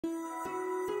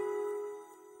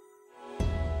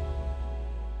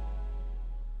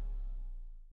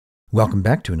Welcome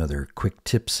back to another quick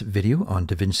tips video on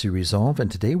DaVinci Resolve, and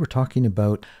today we're talking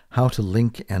about how to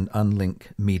link and unlink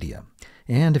media.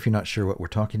 And if you're not sure what we're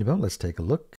talking about, let's take a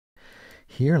look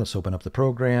here. Let's open up the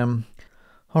program.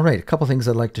 All right, a couple things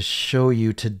I'd like to show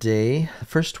you today. The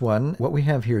first one, what we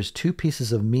have here is two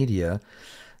pieces of media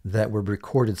that were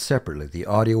recorded separately. The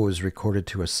audio was recorded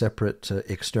to a separate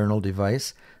external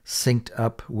device, synced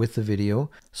up with the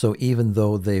video. So even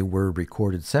though they were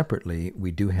recorded separately, we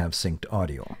do have synced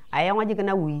audio.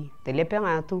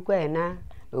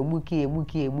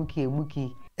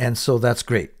 And so that's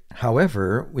great.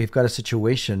 However, we've got a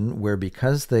situation where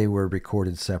because they were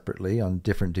recorded separately on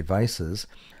different devices,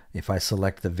 if I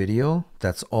select the video,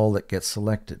 that's all that gets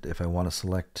selected. If I want to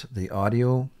select the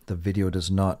audio, the video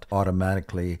does not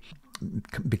automatically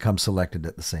become selected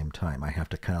at the same time. I have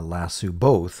to kind of lasso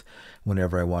both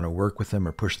whenever I want to work with them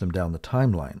or push them down the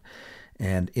timeline.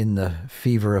 And in the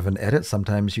fever of an edit,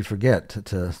 sometimes you forget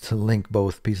to link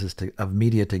both pieces of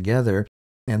media together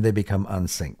and they become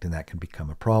unsynced, and that can become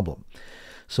a problem.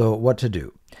 So what to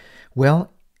do?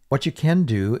 Well, what you can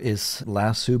do is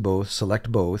lasso both,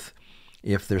 select both.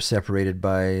 If they're separated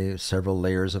by several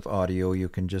layers of audio, you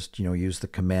can just use the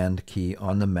command key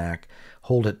on the Mac,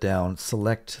 hold it down,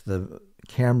 select the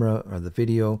camera or the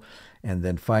video, and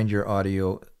then find your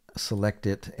audio, select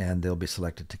it, and they'll be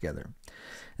selected together.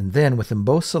 And then with them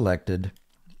both selected,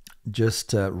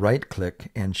 just right-click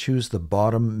and choose the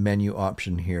bottom menu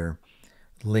option here,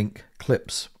 Link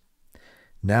Clips.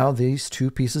 Now these two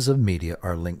pieces of media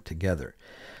are linked together.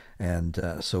 And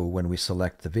so when we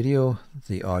select the video,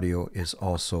 the audio is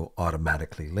also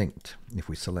automatically linked. If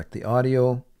we select the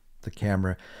audio, the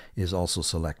camera is also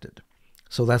selected.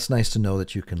 So that's nice to know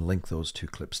that you can link those two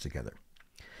clips together.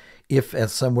 If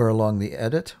at somewhere along the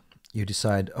edit, you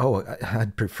decide, oh,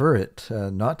 I'd prefer it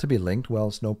not to be linked, well,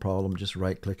 it's no problem. Just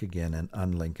right-click again and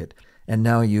unlink it. And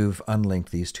now you've unlinked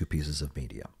these two pieces of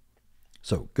media.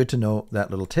 So good to know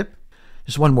that little tip.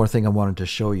 Just one more thing I wanted to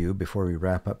show you before we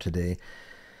wrap up today.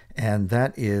 And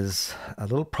that is a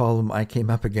little problem I came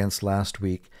up against last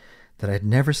week that I'd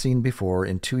never seen before.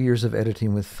 In 2 years of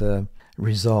editing with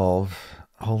Resolve,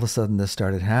 all of a sudden this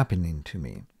started happening to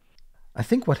me. I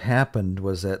think what happened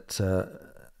was at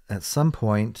some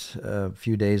point a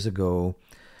few days ago,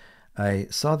 I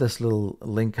saw this little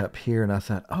link up here and I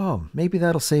thought, oh, maybe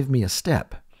that'll save me a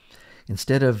step.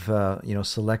 Instead of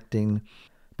selecting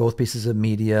both pieces of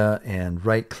media and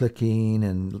right-clicking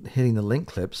and hitting the link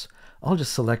clips, I'll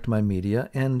just select my media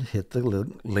and hit the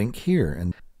link here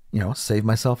and, save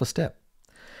myself a step.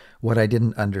 What I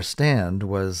didn't understand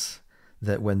was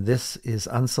that when this is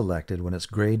unselected, when it's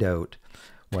grayed out,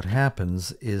 what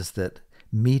happens is that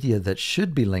media that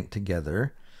should be linked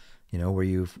together, where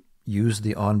you've used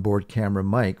the onboard camera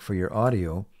mic for your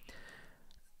audio,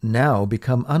 now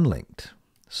become unlinked.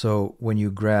 So when you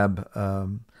grab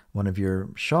one of your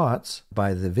shots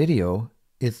by the video,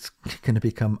 it's going to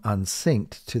become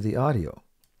unsynced to the audio.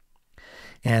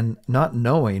 And not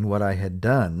knowing what I had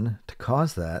done to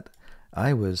cause that,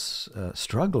 I was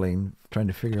struggling, trying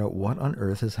to figure out what on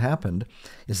earth has happened.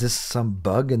 Is this some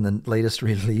bug in the latest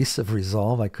release of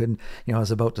Resolve? I couldn't, I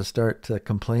was about to start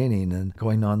complaining and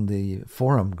going on the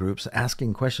forum groups,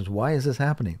 asking questions. Why is this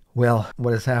happening? Well,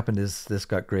 what has happened is this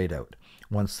got grayed out.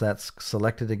 Once that's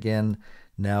selected again,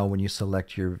 now when you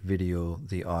select your video,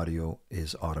 the audio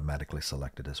is automatically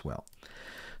selected as well.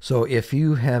 So if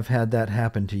you have had that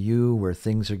happen to you where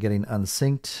things are getting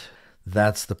unsynced,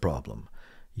 that's the problem.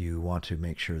 You want to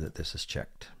make sure that this is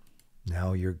checked.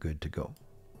 Now you're good to go.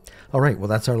 All right, well,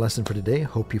 that's our lesson for today.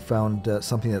 Hope you found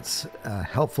something that's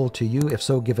helpful to you. If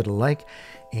so, give it a like.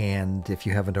 And if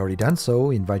you haven't already done so,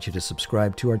 we invite you to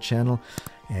subscribe to our channel.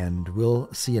 And we'll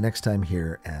see you next time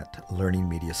here at Learning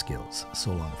Media Skills.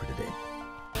 So long for today.